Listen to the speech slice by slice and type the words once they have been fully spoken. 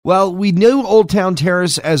Well, we knew Old Town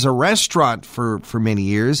Terrace as a restaurant for many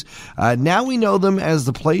years. Now we know them as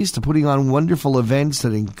the place to putting on wonderful events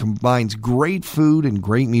that combines great food and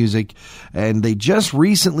great music. And they just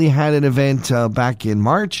recently had an event back in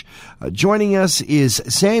March. Joining us is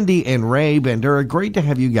Sandi and Ray Bandura. Great to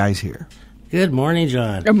have you guys here. Good morning,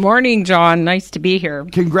 John. Good morning, John. Nice to be here.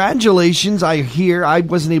 Congratulations. I hear I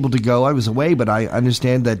wasn't able to go. I was away, but I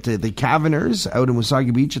understand that the Caverners out in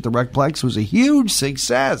Wasaga Beach at the Recplex was a huge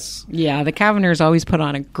success. Yeah, the Caverners always put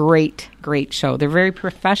on a great show. They're very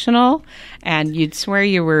professional, and you'd swear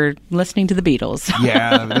you were listening to the Beatles.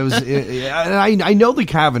 Yeah, that was. I know the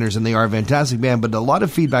Caverners, and they are a fantastic band, but a lot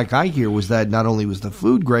of feedback I hear was that not only was the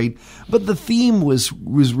food great, but the theme was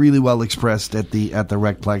really well expressed at the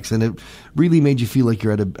Recplex, and it really made you feel like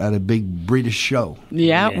you're at a big British show.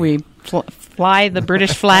 Yeah. We fly the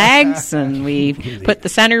British flags, and we put the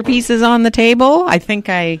centerpieces on the table. I think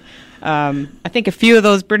a few of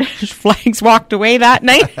those British flags walked away that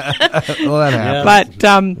night. Well, that happened.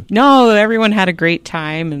 But no, everyone had a great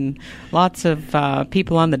time, and lots of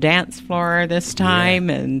people on the dance floor this time.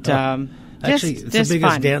 Yeah. And actually, it's the biggest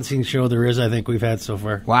fun dancing show there is, I think, we've had so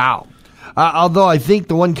far. Wow. Although I think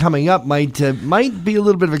the one coming up might be a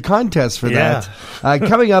little bit of a contest for that.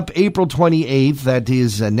 Coming up April 28th, that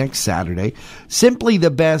is next Saturday. Simply the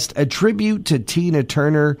Best, a tribute to Tina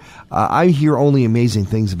Turner. I hear only amazing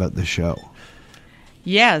things about the show.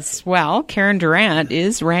 Yes, well, Karen Durant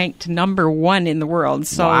is ranked number 1 in the world.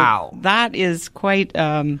 So wow. That is quite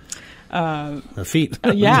a feat.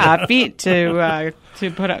 A feat to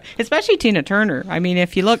put up, especially Tina Turner. I mean,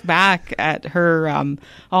 if you look back at her,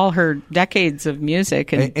 all her decades of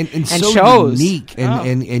music and so shows, unique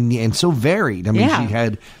and so varied. I mean, she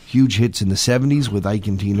had huge hits in the 70s with Ike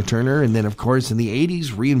and Tina Turner, and then, of course, in the 80s,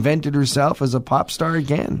 reinvented herself as a pop star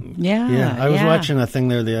again. Yeah. I was watching a thing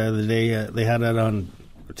there the other day. They had it on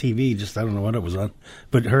TV. Just I don't know what it was on,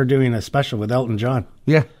 but her doing a special with Elton John.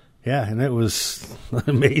 Yeah. Yeah, and it was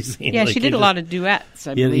amazing. Yeah, she did a lot of duets,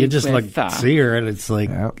 I believe. You just see her, and it's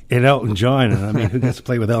like in Elton John. And I mean, who gets to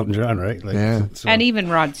play with Elton John, right? And even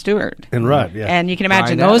Rod Stewart. And Rod, yeah. And you can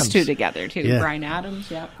imagine Bryan those Adams. two together, too. Yeah. Bryan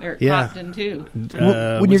Adams, Eric Clapton, too.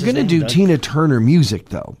 When you're going to do Tina Turner music,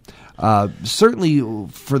 though, certainly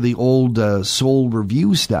for the old soul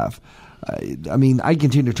review stuff, I mean, Ike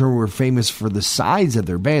and Tina Turner were famous for the size of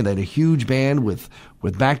their band. They had a huge band with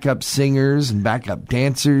backup singers and backup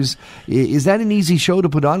dancers. Is that an easy show to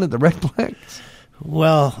put on at the Recplex?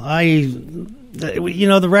 Well, the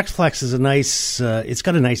Recplex is a nice. It's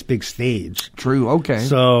got a nice big stage. True. Okay.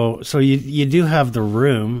 So you do have the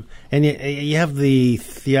room, and you have the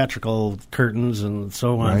theatrical curtains and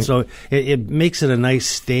so on. Right. So it makes it a nice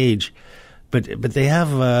stage. But they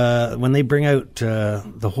have when they bring out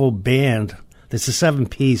the whole band, it's a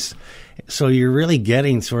 7-piece, so you're really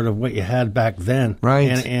getting sort of what you had back then,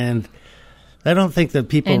 right? And I don't think that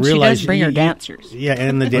people and realize she does bring her dancers. Yeah,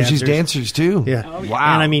 and the dancers. She's dancers too. Yeah. Oh, yeah.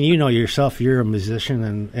 Wow. And I mean, you know yourself, you're a musician,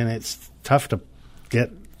 and it's tough to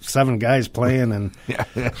get 7 guys playing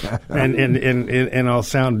and all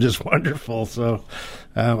sound just wonderful. So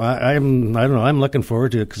I don't know. I'm looking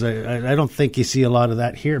forward to it because I don't think you see a lot of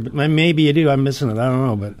that here, but maybe you do. I'm missing it. I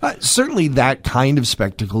don't know, but certainly that kind of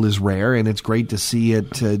spectacle is rare, and it's great to see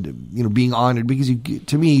it. Being honored because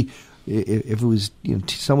to me, if it was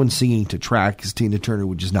someone singing to track, because Tina Turner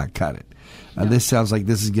would just not cut it. This sounds like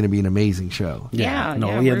this is going to be an amazing show. Yeah.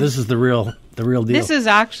 This is the real deal. This is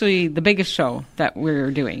actually the biggest show that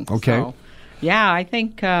we're doing. Okay. So, yeah, I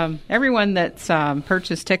think everyone that's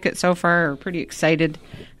purchased tickets so far are pretty excited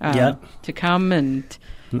to come, and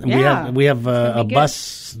we have a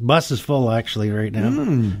bus. Bus is full actually right now.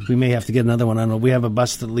 We may have to get another one. I don't know. We have a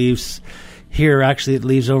bus that leaves here. Actually, it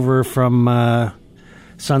leaves over from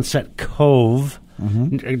Sunset Cove.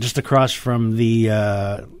 Mm-hmm. Just across from the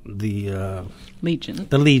Legion.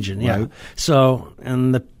 The Legion, yeah. Right. So,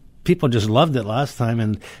 and the people just loved it last time,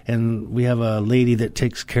 and we have a lady that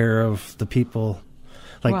takes care of the people,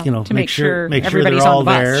 to make sure they're everybody's all on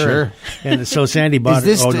the bus. there. Sure. And so Sandi bought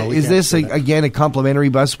is this it. again a complimentary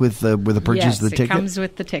bus with the purchase of the ticket? Yes, it comes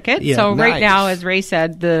with the ticket. Yeah. So right Nice. now, as Ray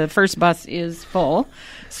said, the first bus is full.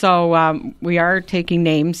 So we are taking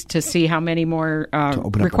names to see how many more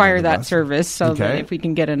require that bus. service, so that Okay. if we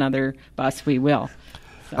can get another bus, we will.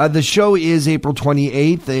 The show is April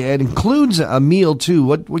 28th. It includes a meal, too.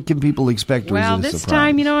 What can people expect? Well, this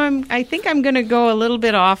time, I think I'm going to go a little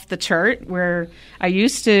bit off the chart where I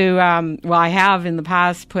used to, I have in the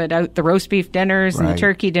past put out the roast beef dinners and the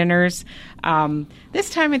turkey dinners. This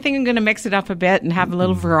time I think I'm going to mix it up a bit and have a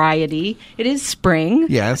little variety. It is spring.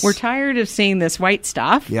 Yes. We're tired of seeing this white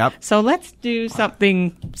stuff. Yep. So let's do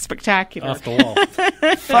something spectacular. Off the wall.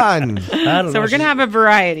 Fun. So we're going to have a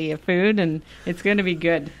variety of food, and it's going to be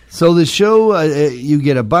good. So the show, you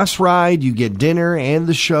get a bus ride, you get dinner and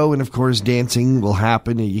the show, and of course dancing will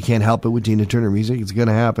happen. You can't help it with Tina Turner music. It's going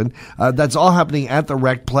to happen. That's all happening at the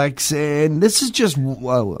Recplex, and this is just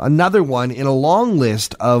another one in a long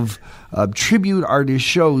list of tribute artist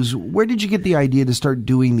shows. Where did you get the idea to start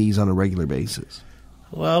doing these on a regular basis?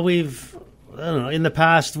 Well, I don't know, in the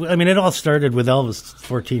past, it all started with Elvis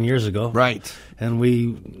 14 years ago. Right. And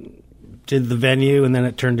we did the venue, and then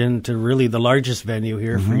it turned into really the largest venue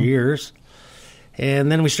here for years.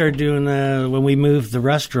 And then we started doing, when we moved the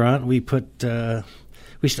restaurant, I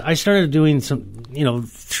started doing some,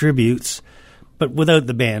 tributes, but without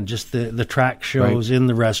the band, just the track shows in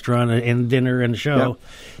the restaurant and dinner and show. Yep.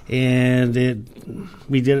 And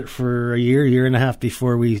we did it for a year and a half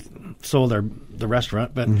before we sold the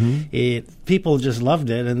restaurant. But people just loved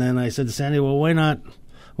it. And then I said to Sandi, well, why not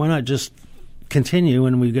just continue?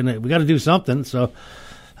 And we got to do something. So.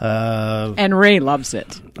 And Ray loves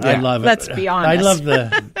it. I love it. Let's be honest.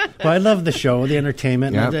 I love the show, the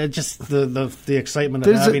entertainment, and just the excitement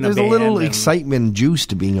of having a band. There's a little excitement juice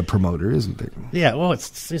to being a promoter, isn't there? Yeah, well,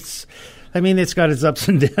 it's got its ups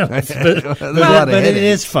and downs, but it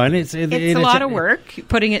is fun. It's a lot of work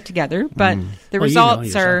putting it together, but the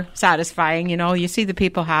results are satisfying. You see the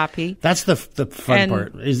people happy. That's the fun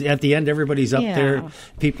part. Is at the end, everybody's up there.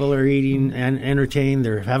 People are eating and entertained.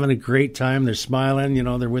 They're having a great time. They're smiling.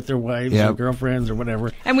 They're with their wives or girlfriends or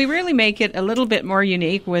whatever. And we really make it a little bit more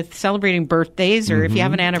unique with celebrating birthdays, or if you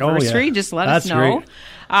have an anniversary, just let us know. Great.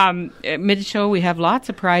 Mid-show, we have lots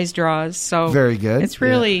of prize draws. So very good. It's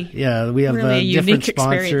really we have really different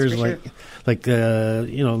sponsors like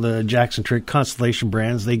the Jackson Trade Constellation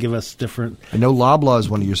brands. They give us different. I know Loblaw is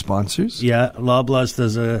one of your sponsors. Yeah, Loblaw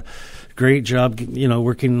does a great job,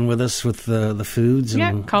 working with us with the foods.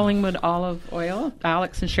 And Collingwood olive oil.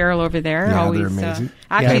 Alex and Cheryl over there. Yeah, always, they're amazing.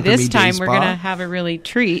 Actually, this time we're going to have a really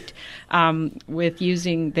treat with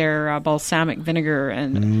using their balsamic vinegar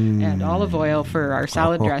and olive oil for our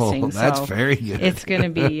salad dressing. That's so very good. It's going to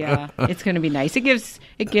be nice. It gives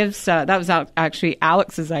that was actually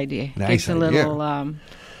Alex's idea. Nice gives a little.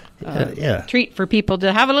 Treat for people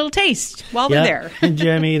to have a little taste while they're there. And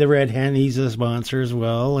Jemmy, the Red Hen, he's a sponsor as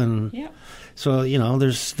well. And so,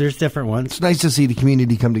 there's different ones. It's nice to see the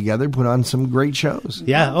community come together, put on some great shows.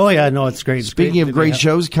 Yeah. Oh, yeah. No, it's great. Speaking of great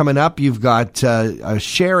shows coming up, you've got a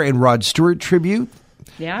Cher and Rod Stewart tribute.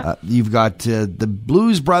 Yeah. You've got the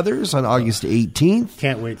Blues Brothers on August 18th.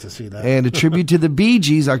 Can't wait to see that. And a tribute to the Bee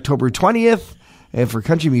Gees, October 20th. And for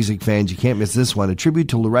country music fans, you can't miss this one, a tribute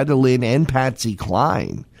to Loretta Lynn and Patsy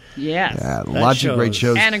Cline. Yes. Yeah, lots of great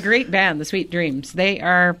shows. And a great band, the Sweet Dreams. They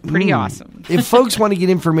are pretty awesome. If folks want to get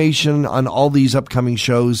information on all these upcoming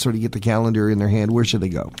shows, sort of get the calendar in their hand, where should they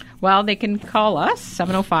go? Well, they can call us,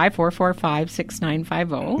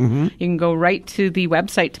 705-445-6950. You can go right to the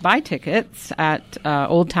website to buy tickets at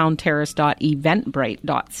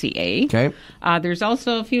oldtownterrace.eventbrite.ca. Okay. There's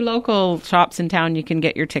also a few local shops in town you can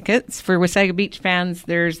get your tickets. For Wasaga Beach fans,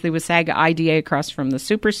 there's the Wasaga IDA across from the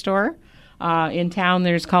Superstore. In town,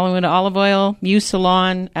 there's Collingwood Olive Oil, Muse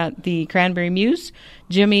Salon at the Cranberry Muse,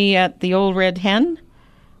 Jimmy at the Old Red Hen.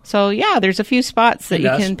 So, there's a few spots that you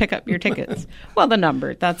can pick up your tickets. Well, the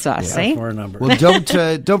number, that's us, eh? For a number. Well,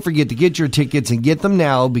 don't forget to get your tickets and get them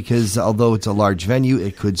now, because although it's a large venue,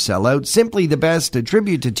 it could sell out. Simply the Best, a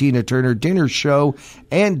tribute to Tina Turner, dinner, show,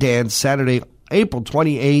 and dance, Saturday, April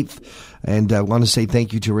 28th. And I want to say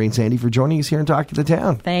thank you to Ray and Sandi for joining us here and Talk to the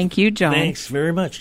Town. Thank you, John. Thanks very much.